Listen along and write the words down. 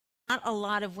not a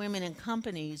lot of women in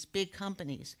companies, big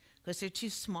companies, because they're too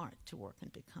smart to work in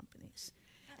big companies.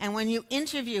 And when you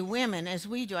interview women, as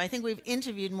we do, I think we've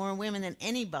interviewed more women than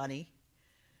anybody.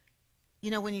 You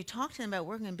know, when you talk to them about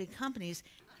working in big companies,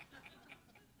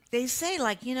 they say,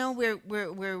 like, you know,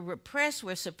 we're repressed,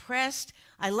 we're suppressed.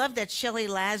 I love that Shelley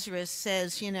Lazarus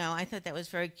says, you know, I thought that was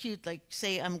very cute. Like,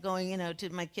 say I'm going, you know, to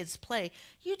my kid's play.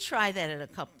 You try that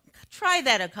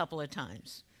a couple of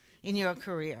times in your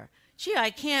career. Gee,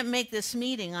 I can't make this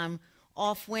meeting. I'm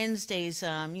off Wednesdays.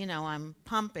 You know, I'm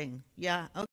pumping. Yeah. Okay.